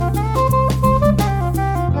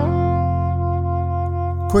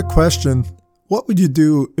Quick question. What would you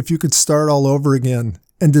do if you could start all over again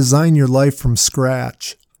and design your life from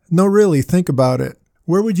scratch? No, really, think about it.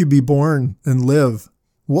 Where would you be born and live?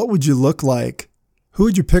 What would you look like? Who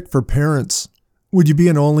would you pick for parents? Would you be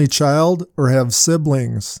an only child or have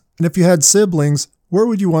siblings? And if you had siblings, where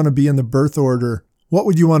would you want to be in the birth order? What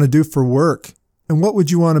would you want to do for work? And what would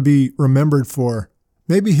you want to be remembered for?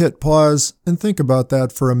 Maybe hit pause and think about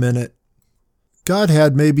that for a minute. God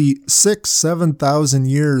had maybe 7,000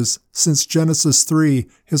 years since Genesis 3,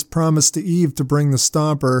 his promise to Eve to bring the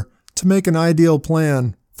stomper, to make an ideal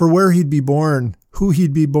plan for where he'd be born, who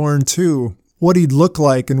he'd be born to, what he'd look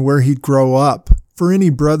like and where he'd grow up, for any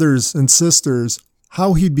brothers and sisters,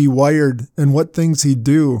 how he'd be wired and what things he'd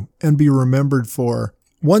do and be remembered for.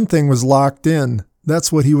 One thing was locked in.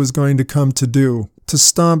 That's what he was going to come to do, to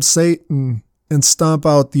stomp Satan and stomp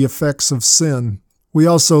out the effects of sin. We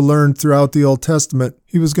also learned throughout the Old Testament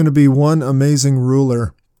he was going to be one amazing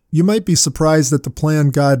ruler. You might be surprised at the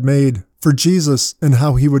plan God made for Jesus and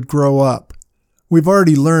how he would grow up. We've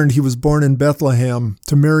already learned he was born in Bethlehem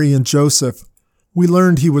to Mary and Joseph. We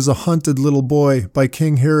learned he was a hunted little boy by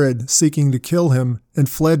King Herod seeking to kill him and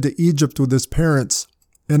fled to Egypt with his parents.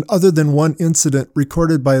 And other than one incident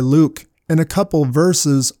recorded by Luke and a couple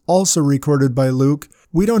verses also recorded by Luke,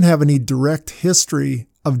 we don't have any direct history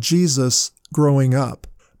of Jesus growing up.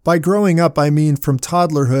 By growing up, I mean from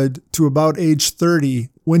toddlerhood to about age 30,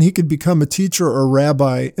 when he could become a teacher or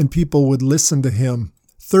rabbi and people would listen to him.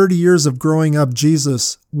 30 years of growing up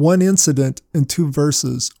Jesus, one incident and 2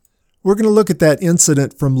 verses. We're going to look at that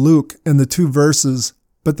incident from Luke and the 2 verses,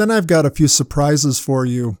 but then I've got a few surprises for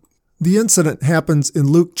you. The incident happens in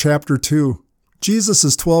Luke chapter 2. Jesus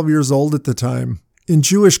is 12 years old at the time. In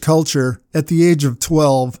Jewish culture, at the age of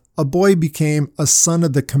 12, a boy became a son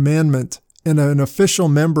of the commandment and an official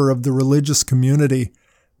member of the religious community.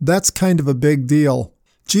 That's kind of a big deal.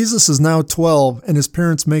 Jesus is now 12, and his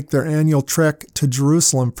parents make their annual trek to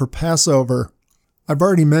Jerusalem for Passover. I've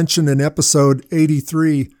already mentioned in episode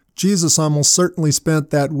 83, Jesus almost certainly spent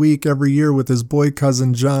that week every year with his boy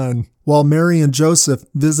cousin John, while Mary and Joseph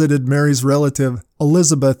visited Mary's relative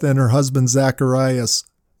Elizabeth and her husband Zacharias.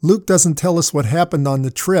 Luke doesn't tell us what happened on the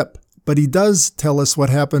trip, but he does tell us what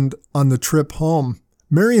happened on the trip home.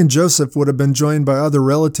 Mary and Joseph would have been joined by other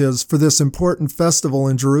relatives for this important festival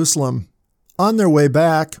in Jerusalem. On their way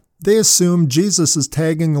back, they assume Jesus is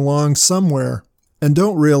tagging along somewhere and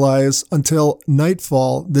don't realize until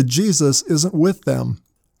nightfall that Jesus isn't with them.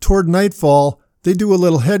 Toward nightfall, they do a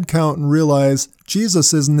little head count and realize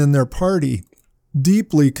Jesus isn't in their party.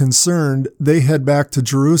 Deeply concerned, they head back to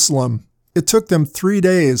Jerusalem. It took them 3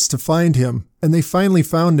 days to find him, and they finally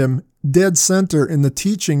found him dead center in the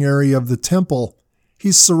teaching area of the temple.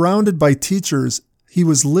 He's surrounded by teachers. He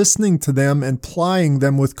was listening to them and plying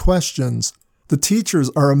them with questions. The teachers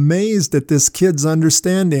are amazed at this kid's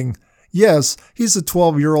understanding. Yes, he's a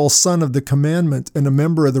 12-year-old son of the commandment and a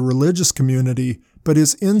member of the religious community, but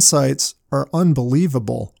his insights are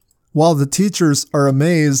unbelievable. While the teachers are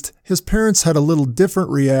amazed, his parents had a little different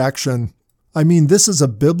reaction. I mean, this is a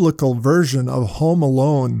biblical version of Home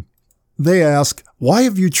Alone. They ask, "Why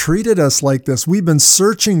have you treated us like this? We've been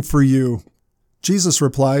searching for you." Jesus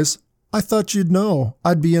replies, "I thought you'd know.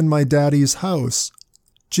 I'd be in my daddy's house."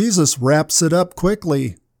 Jesus wraps it up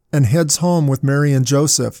quickly and heads home with Mary and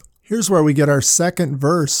Joseph. Here's where we get our second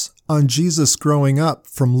verse on Jesus growing up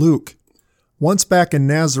from Luke. Once back in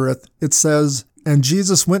Nazareth, it says, "And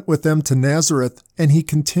Jesus went with them to Nazareth, and he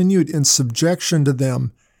continued in subjection to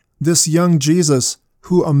them." This young Jesus,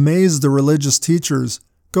 who amazed the religious teachers,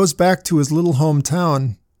 goes back to his little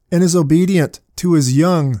hometown and is obedient to his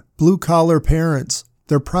young, blue-collar parents.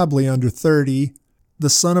 They're probably under 30. The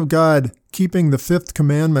Son of God, keeping the 5th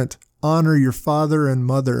commandment, honor your father and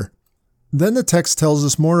mother. Then the text tells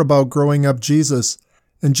us more about growing up Jesus.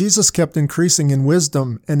 And Jesus kept increasing in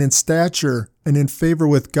wisdom and in stature and in favor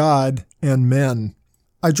with God and men.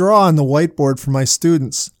 I draw on the whiteboard for my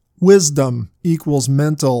students. Wisdom equals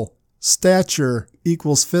mental. Stature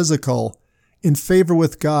equals physical. In favor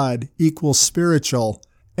with God equals spiritual.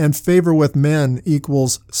 And favor with men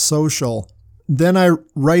equals social. Then I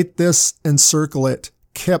write this and circle it.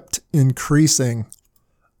 Kept increasing.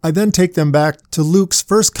 I then take them back to Luke's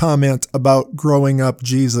first comment about growing up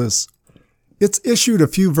Jesus. It's issued a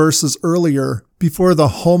few verses earlier, before the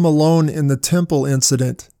Home Alone in the temple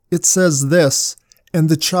incident. It says this, "And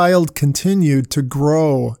the child continued to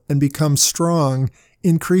grow and become strong,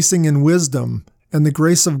 increasing in wisdom, and the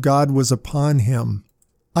grace of God was upon him."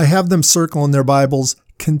 I have them circle in their Bibles,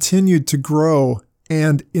 continued to grow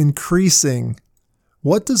and increasing.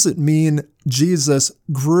 What does it mean Jesus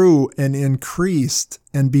grew and increased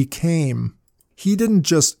and became? he didn't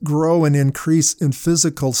just grow and increase in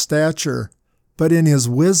physical stature, but in his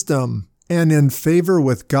wisdom and in favor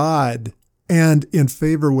with God and in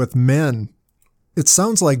favor with men. It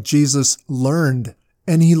sounds like Jesus learned,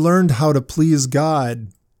 and he learned how to please God,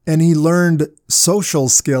 and he learned social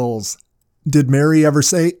skills. Did Mary ever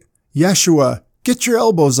say, "Yeshua, get your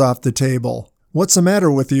elbows off the table. What's the matter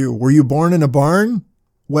with you? Were you born in a barn?"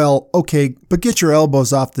 Well, okay, but get your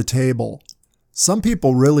elbows off the table. Some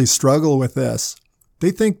people really struggle with this.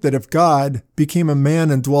 They think that if God became a man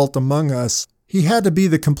and dwelt among us, he had to be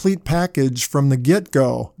the complete package from the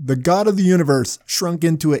get-go. The God of the universe shrunk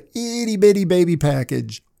into a itty-bitty baby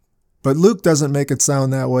package. But Luke doesn't make it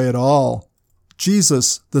sound that way at all.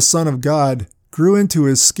 Jesus, the Son of God, grew into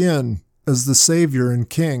his skin as the Savior and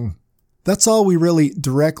King. That's all we really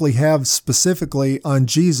directly have specifically on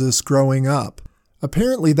Jesus growing up.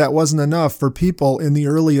 Apparently that wasn't enough for people in the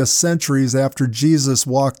earliest centuries after Jesus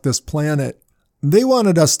walked this planet. They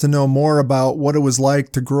wanted us to know more about what it was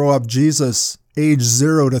like to grow up Jesus, age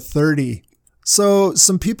 0 to 30. So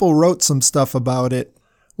some people wrote some stuff about it.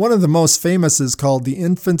 One of the most famous is called the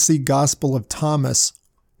Infancy Gospel of Thomas.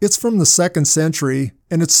 It's from the 2nd century,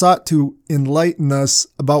 and it sought to enlighten us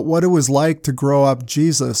about what it was like to grow up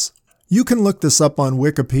Jesus. You can look this up on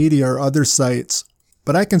Wikipedia or other sites,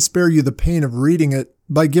 but I can spare you the pain of reading it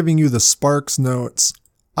by giving you the Sparks notes.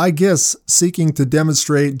 I guess seeking to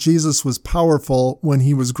demonstrate Jesus was powerful when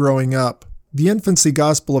he was growing up. The Infancy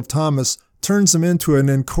Gospel of Thomas turns him into an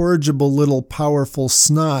incorrigible little powerful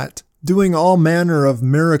snot, doing all manner of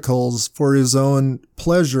miracles for his own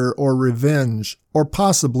pleasure or revenge, or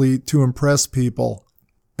possibly to impress people.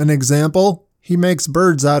 An example? He makes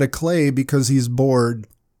birds out of clay because he's bored.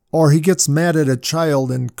 Or he gets mad at a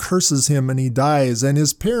child and curses him and he dies and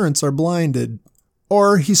his parents are blinded.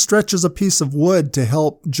 Or he stretches a piece of wood to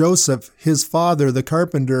help Joseph, his father, the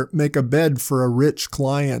carpenter, make a bed for a rich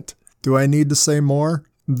client. Do I need to say more?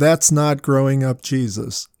 That's not growing up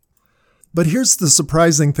Jesus. But here's the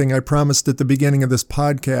surprising thing I promised at the beginning of this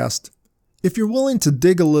podcast. If you're willing to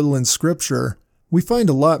dig a little in Scripture, we find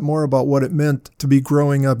a lot more about what it meant to be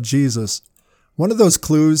growing up Jesus. One of those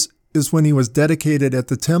clues is when he was dedicated at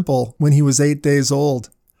the temple when he was 8 days old.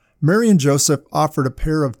 Mary and Joseph offered a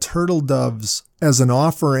pair of turtle doves as an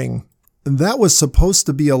offering. And that was supposed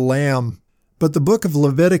to be a lamb, but the book of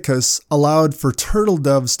Leviticus allowed for turtle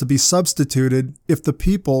doves to be substituted if the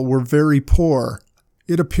people were very poor.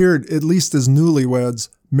 It appeared, at least as newlyweds,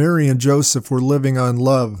 Mary and Joseph were living on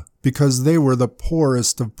love because they were the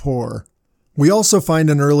poorest of poor. We also find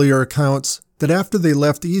in earlier accounts that after they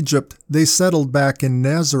left Egypt, they settled back in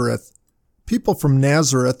Nazareth. People from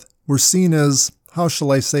Nazareth were seen as, how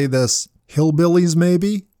shall I say this, hillbillies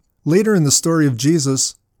maybe? Later in the story of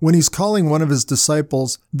Jesus, when he's calling one of his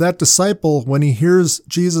disciples, that disciple, when he hears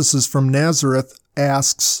Jesus is from Nazareth,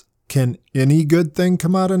 asks, "Can any good thing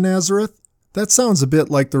come out of Nazareth?" That sounds a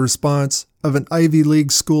bit like the response of an Ivy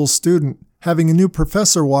League school student having a new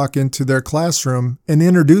professor walk into their classroom and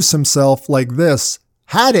introduce himself like this,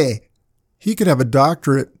 "Howdy!" He could have a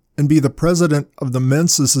doctorate and be the president of the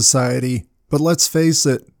Mensa Society, but let's face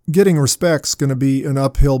it, getting respect's going to be an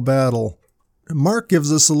uphill battle. Mark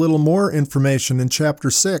gives us a little more information in chapter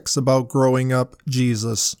 6 about growing up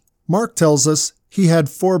Jesus. Mark tells us he had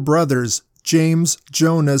 4 brothers, James,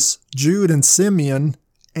 Jonas, Jude, and Simeon,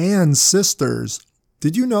 and sisters.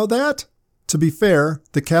 Did you know that? To be fair,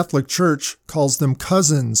 the Catholic Church calls them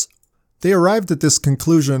cousins. They arrived at this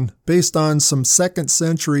conclusion based on some 2nd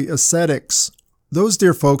century ascetics. Those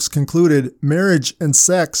dear folks concluded marriage and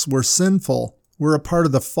sex were sinful, were a part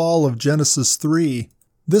of the fall of Genesis 3.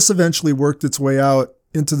 This eventually worked its way out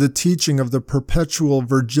into the teaching of the perpetual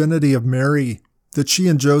virginity of Mary, that she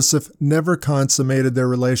and Joseph never consummated their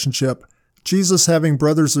relationship. Jesus having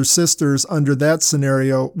brothers or sisters under that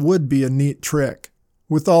scenario would be a neat trick.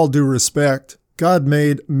 With all due respect, God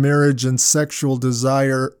made marriage and sexual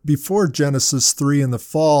desire before Genesis 3 and the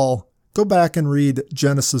fall. Go back and read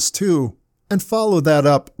Genesis 2 and follow that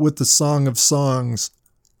up with the Song of Songs.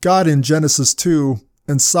 God in Genesis 2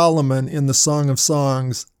 and Solomon in the Song of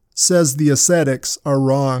Songs says the ascetics are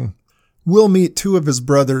wrong. We'll meet 2 of his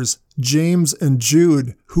brothers, James and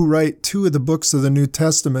Jude, who write 2 of the books of the New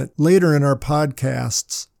Testament later in our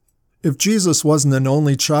podcasts. If Jesus wasn't an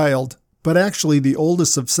only child, but actually the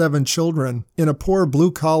oldest of 7 children in a poor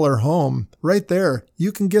blue-collar home, right there,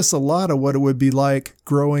 you can guess a lot of what it would be like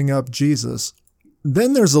growing up Jesus.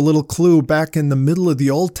 Then there's a little clue back in the middle of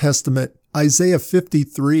the Old Testament, Isaiah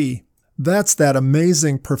 53. That's that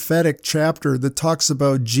amazing prophetic chapter that talks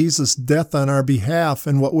about Jesus' death on our behalf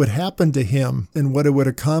and what would happen to him and what it would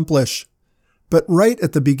accomplish. But right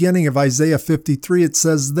at the beginning of Isaiah 53, it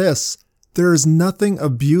says this, There is nothing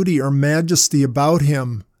of beauty or majesty about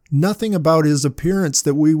him, nothing about his appearance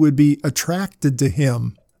that we would be attracted to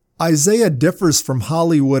him. Isaiah differs from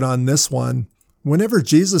Hollywood on this one. Whenever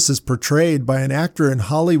Jesus is portrayed by an actor in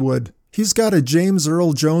Hollywood, he's got a James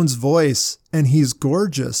Earl Jones voice, and he's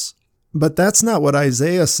gorgeous. But that's not what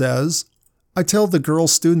Isaiah says. I tell the girl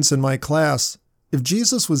students in my class, if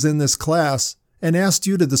Jesus was in this class and asked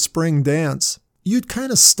you to the spring dance, you'd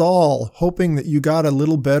kind of stall, hoping that you got a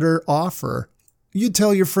little better offer. You'd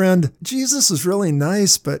tell your friend, Jesus is really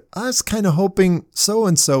nice, but I was kind of hoping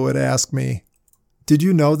so-and-so would ask me. Did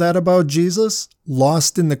you know that about Jesus?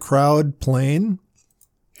 Lost in the crowd plain?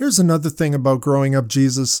 Here's another thing about growing up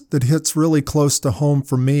Jesus that hits really close to home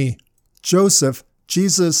for me. Joseph,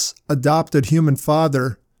 Jesus' adopted human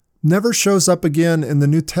father, never shows up again in the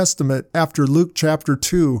New Testament after Luke chapter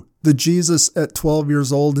 2, the Jesus at 12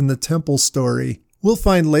 years old in the temple story. We'll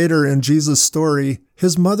find later in Jesus' story,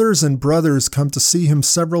 his mothers and brothers come to see him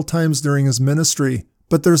several times during his ministry,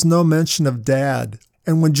 but there's no mention of dad.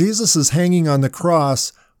 And when Jesus is hanging on the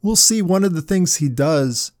cross, we'll see one of the things he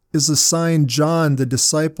does is assign John, the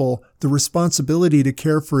disciple, the responsibility to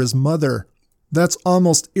care for his mother. That's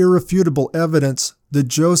almost irrefutable evidence that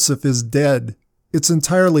Joseph is dead. It's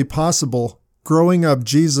entirely possible. Growing up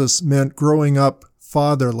Jesus meant growing up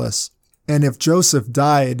fatherless. And if Joseph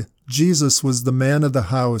died, Jesus was the man of the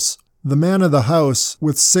house. The man of the house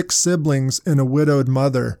with 6 siblings and a widowed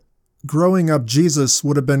mother. Growing up Jesus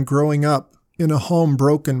would have been growing up in a home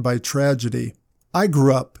broken by tragedy. I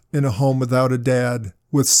grew up in a home without a dad,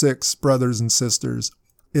 with 6 brothers and sisters.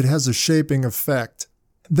 It has a shaping effect.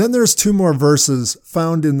 Then there's 2 more verses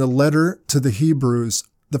found in the letter to the Hebrews.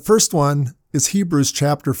 The first one is Hebrews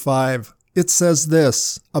chapter 5. It says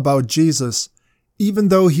this about Jesus, even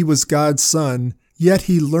though he was God's son, yet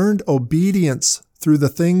he learned obedience through the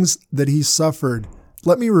things that he suffered.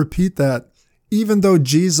 Let me repeat that. Even though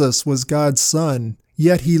Jesus was God's son,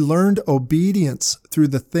 yet he learned obedience through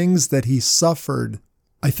the things that he suffered.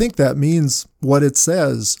 I think that means what it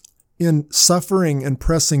says. In suffering and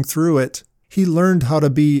pressing through it, he learned how to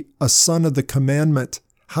be a son of the commandment,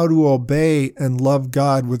 how to obey and love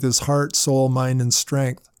God with his heart, soul, mind, and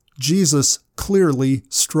strength. Jesus clearly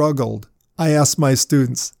struggled. I asked my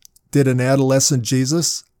students, did an adolescent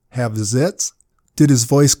Jesus have zits? Did his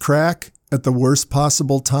voice crack at the worst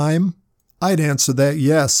possible time? I'd answer that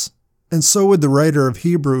yes. And so would the writer of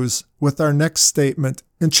Hebrews with our next statement.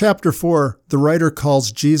 In chapter 4, the writer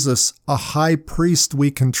calls Jesus a high priest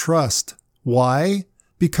we can trust. Why?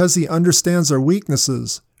 Because he understands our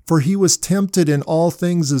weaknesses. For he was tempted in all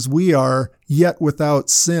things as we are, yet without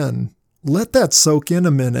sin. Let that soak in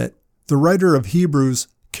a minute. The writer of Hebrews,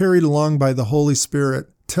 carried along by the Holy Spirit,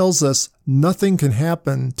 tells us nothing can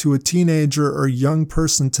happen to a teenager or young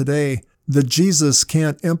person today that Jesus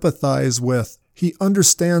can't empathize with. He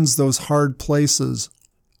understands those hard places.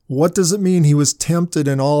 What does it mean he was tempted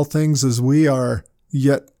in all things as we are,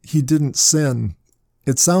 yet he didn't sin?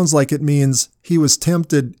 It sounds like it means he was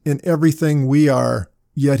tempted in everything we are,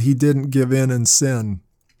 yet he didn't give in and sin.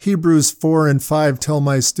 Hebrews 4 and 5 tell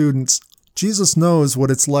my students, Jesus knows what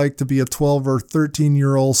it's like to be a 12 or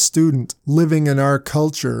 13-year-old student living in our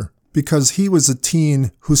culture because he was a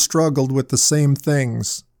teen who struggled with the same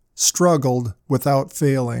things, struggled without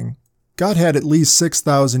failing. God had at least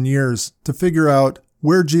 6,000 years to figure out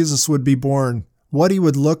where Jesus would be born, what he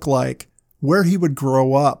would look like, where he would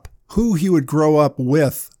grow up, who he would grow up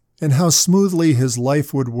with, and how smoothly his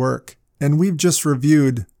life would work. And we've just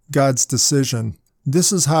reviewed God's decision.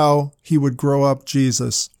 This is how he would grow up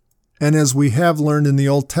Jesus. And as we have learned in the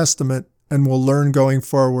Old Testament and will learn going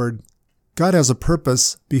forward, God has a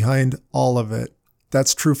purpose behind all of it.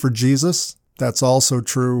 That's true for Jesus. That's also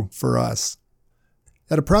true for us.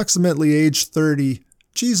 At approximately age 30,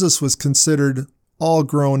 Jesus was considered all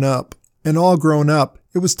grown up. And all grown up,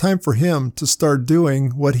 it was time for him to start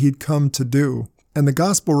doing what he'd come to do. And the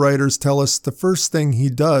gospel writers tell us the first thing he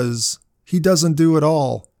does, he doesn't do at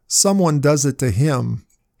all. Someone does it to him,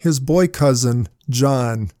 his boy cousin,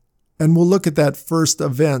 John. And we'll look at that first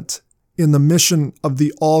event in the mission of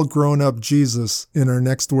the all-grown-up Jesus in our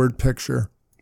next word picture.